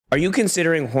Are you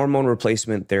considering hormone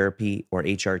replacement therapy or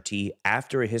HRT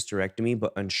after a hysterectomy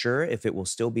but unsure if it will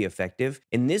still be effective?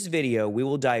 In this video, we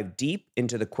will dive deep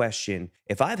into the question,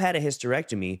 if I've had a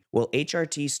hysterectomy, will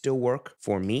HRT still work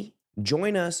for me?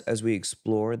 Join us as we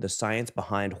explore the science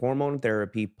behind hormone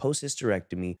therapy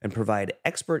post-hysterectomy and provide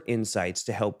expert insights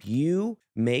to help you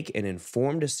make an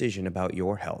informed decision about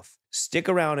your health. Stick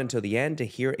around until the end to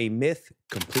hear a myth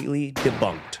completely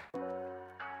debunked.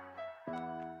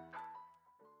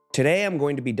 Today, I'm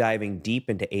going to be diving deep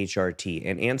into HRT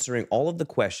and answering all of the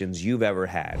questions you've ever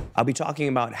had. I'll be talking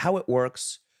about how it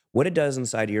works, what it does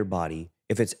inside of your body,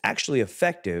 if it's actually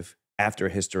effective after a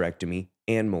hysterectomy,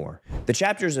 and more. The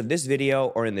chapters of this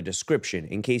video are in the description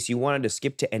in case you wanted to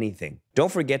skip to anything.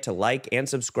 Don't forget to like and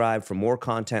subscribe for more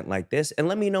content like this, and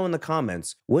let me know in the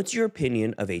comments, what's your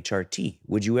opinion of HRT?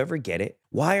 Would you ever get it?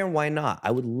 Why or why not?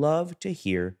 I would love to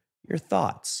hear your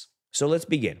thoughts. So let's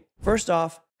begin. First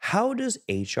off, how does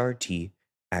HRT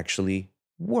actually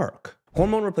work?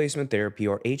 Hormone replacement therapy,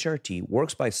 or HRT,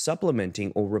 works by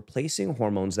supplementing or replacing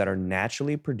hormones that are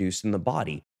naturally produced in the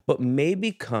body, but may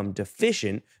become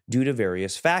deficient due to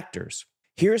various factors.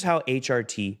 Here's how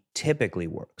HRT typically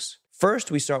works.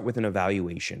 First, we start with an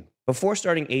evaluation. Before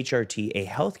starting HRT, a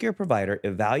healthcare provider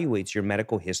evaluates your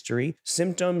medical history,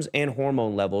 symptoms, and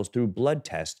hormone levels through blood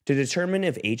tests to determine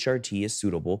if HRT is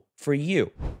suitable for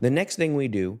you. The next thing we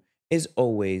do is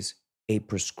always a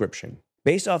prescription.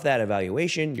 Based off that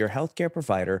evaluation, your healthcare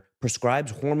provider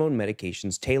prescribes hormone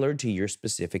medications tailored to your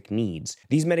specific needs.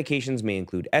 These medications may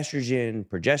include estrogen,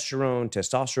 progesterone,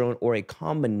 testosterone, or a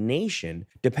combination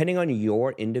depending on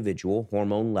your individual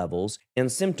hormone levels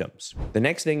and symptoms. The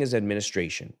next thing is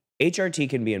administration. HRT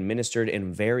can be administered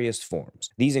in various forms.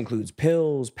 These include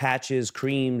pills, patches,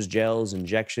 creams, gels,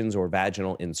 injections, or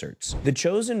vaginal inserts. The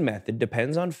chosen method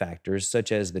depends on factors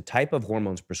such as the type of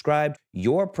hormones prescribed,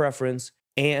 your preference,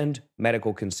 and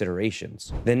medical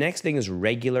considerations. The next thing is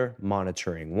regular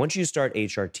monitoring. Once you start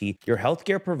HRT, your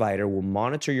healthcare provider will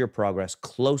monitor your progress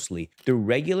closely through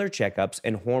regular checkups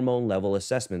and hormone level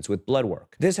assessments with blood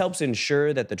work. This helps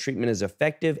ensure that the treatment is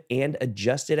effective and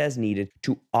adjusted as needed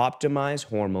to optimize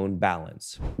hormone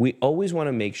balance. We always want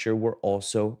to make sure we're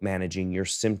also managing your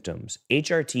symptoms.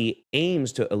 HRT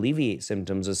aims to alleviate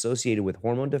symptoms associated with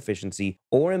hormone deficiency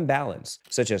or imbalance,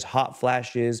 such as hot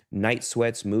flashes, night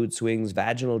sweats, mood swings,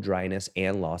 vaginal dryness,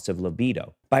 and loss of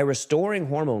libido. By restoring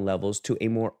hormone levels to a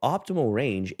more optimal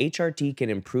range, HRT can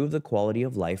improve the quality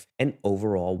of life and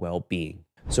overall well-being.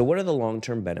 So what are the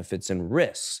long-term benefits and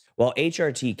risks? While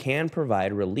HRT can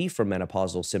provide relief from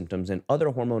menopausal symptoms and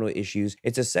other hormonal issues,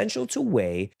 it's essential to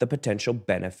weigh the potential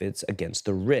benefits against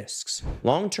the risks.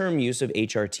 Long-term use of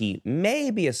HRT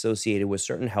may be associated with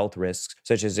certain health risks,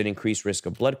 such as an increased risk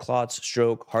of blood clots,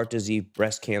 stroke, heart disease,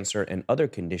 breast cancer, and other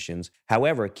conditions.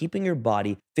 However, keeping your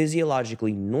body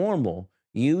physiologically normal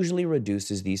usually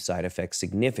reduces these side effects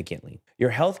significantly.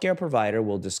 Your healthcare provider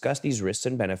will discuss these risks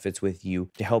and benefits with you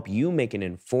to help you make an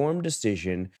informed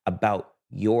decision about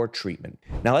your treatment.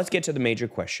 Now let's get to the major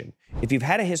question. If you've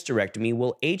had a hysterectomy,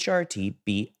 will HRT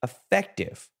be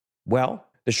effective? Well,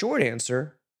 the short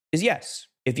answer is yes.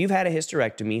 If you've had a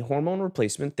hysterectomy, hormone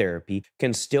replacement therapy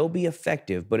can still be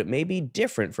effective, but it may be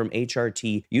different from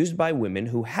HRT used by women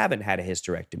who haven't had a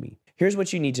hysterectomy. Here's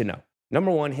what you need to know. Number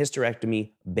one,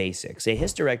 hysterectomy basics. A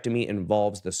hysterectomy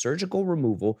involves the surgical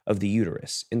removal of the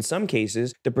uterus. In some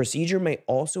cases, the procedure may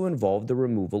also involve the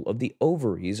removal of the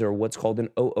ovaries, or what's called an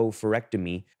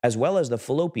oophorectomy, as well as the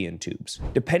fallopian tubes.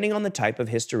 Depending on the type of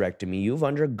hysterectomy you've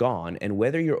undergone and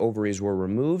whether your ovaries were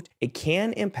removed, it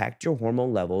can impact your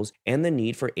hormone levels and the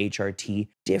need for HRT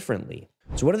differently.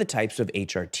 So what are the types of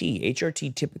HRT?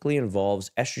 HRT typically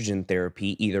involves estrogen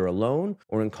therapy either alone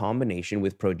or in combination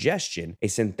with progestin, a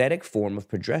synthetic form of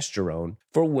progesterone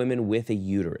for women with a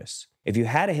uterus. If you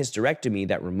had a hysterectomy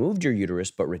that removed your uterus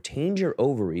but retained your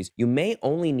ovaries, you may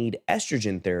only need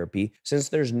estrogen therapy since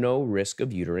there's no risk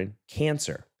of uterine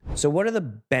cancer. So what are the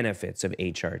benefits of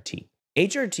HRT?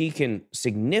 HRT can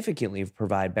significantly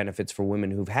provide benefits for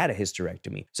women who've had a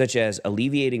hysterectomy, such as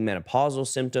alleviating menopausal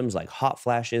symptoms like hot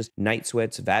flashes, night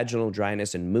sweats, vaginal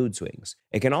dryness, and mood swings.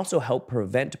 It can also help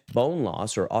prevent bone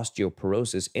loss or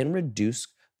osteoporosis and reduce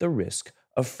the risk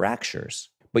of fractures.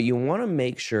 But you want to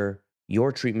make sure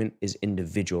your treatment is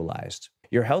individualized.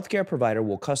 Your healthcare provider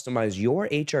will customize your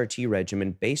HRT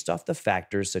regimen based off the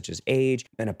factors such as age,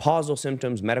 menopausal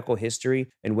symptoms, medical history,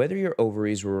 and whether your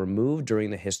ovaries were removed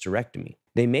during the hysterectomy.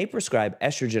 They may prescribe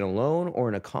estrogen alone or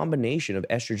in a combination of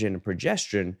estrogen and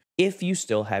progesterone if you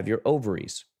still have your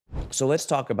ovaries. So let's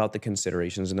talk about the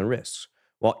considerations and the risks.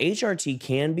 While HRT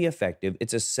can be effective,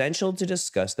 it's essential to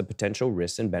discuss the potential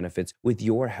risks and benefits with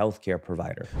your healthcare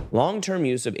provider. Long-term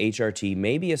use of HRT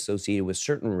may be associated with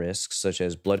certain risks such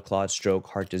as blood clots, stroke,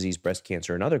 heart disease, breast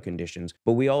cancer, and other conditions,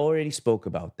 but we already spoke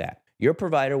about that. Your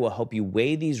provider will help you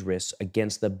weigh these risks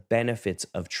against the benefits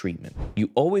of treatment.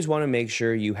 You always want to make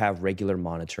sure you have regular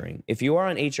monitoring. If you are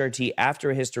on HRT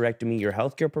after a hysterectomy, your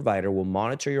healthcare provider will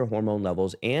monitor your hormone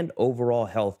levels and overall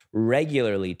health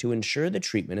regularly to ensure the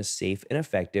treatment is safe and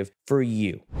effective for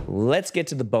you. Let's get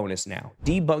to the bonus now.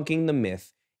 Debunking the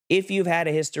myth, if you've had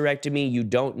a hysterectomy, you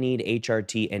don't need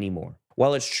HRT anymore.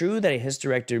 While it's true that a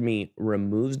hysterectomy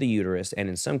removes the uterus and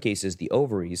in some cases the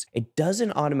ovaries, it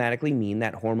doesn't automatically mean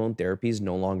that hormone therapy is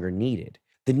no longer needed.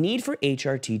 The need for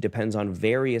HRT depends on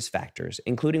various factors,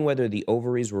 including whether the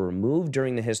ovaries were removed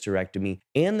during the hysterectomy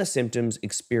and the symptoms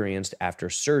experienced after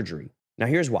surgery. Now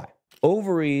here's why.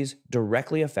 Ovaries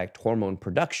directly affect hormone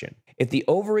production. If the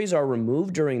ovaries are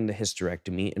removed during the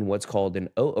hysterectomy in what's called an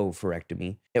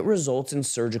oophorectomy, it results in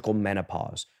surgical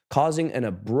menopause, causing an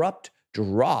abrupt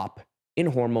drop in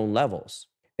hormone levels.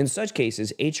 In such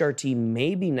cases, HRT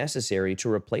may be necessary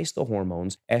to replace the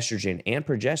hormones, estrogen and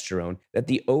progesterone, that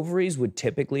the ovaries would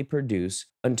typically produce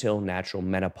until natural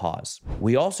menopause.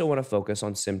 We also want to focus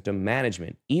on symptom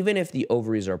management. Even if the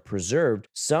ovaries are preserved,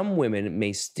 some women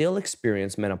may still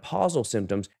experience menopausal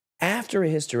symptoms after a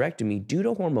hysterectomy due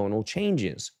to hormonal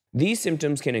changes. These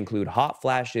symptoms can include hot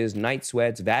flashes, night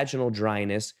sweats, vaginal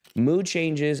dryness, mood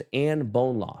changes, and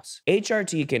bone loss.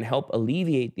 HRT can help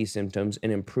alleviate these symptoms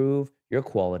and improve your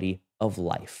quality of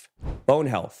life. Bone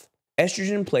health.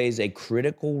 Estrogen plays a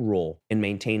critical role in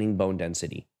maintaining bone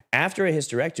density. After a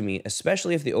hysterectomy,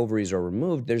 especially if the ovaries are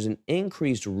removed, there's an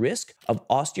increased risk of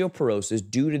osteoporosis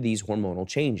due to these hormonal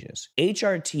changes.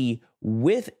 HRT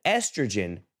with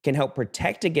estrogen can help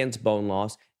protect against bone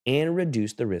loss and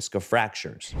reduce the risk of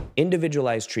fractures.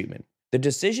 Individualized treatment. The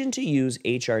decision to use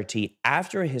HRT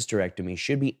after a hysterectomy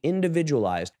should be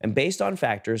individualized and based on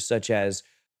factors such as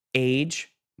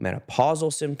age,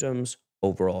 menopausal symptoms,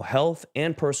 overall health,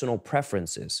 and personal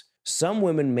preferences. Some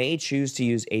women may choose to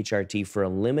use HRT for a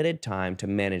limited time to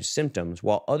manage symptoms,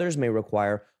 while others may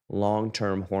require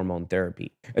long-term hormone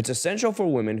therapy. It's essential for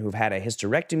women who've had a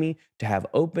hysterectomy to have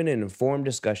open and informed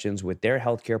discussions with their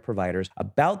healthcare providers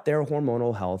about their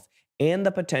hormonal health and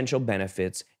the potential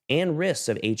benefits and risks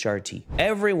of HRT.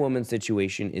 Every woman's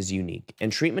situation is unique,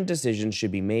 and treatment decisions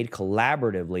should be made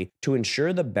collaboratively to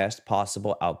ensure the best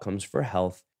possible outcomes for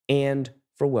health and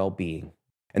for well-being.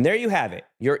 And there you have it,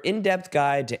 your in-depth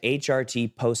guide to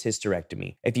HRT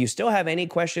post-hysterectomy. If you still have any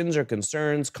questions or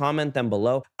concerns, comment them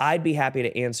below. I'd be happy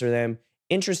to answer them.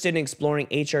 Interested in exploring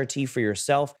HRT for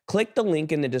yourself? Click the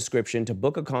link in the description to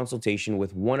book a consultation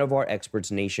with one of our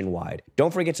experts nationwide.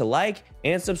 Don't forget to like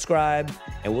and subscribe,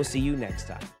 and we'll see you next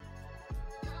time.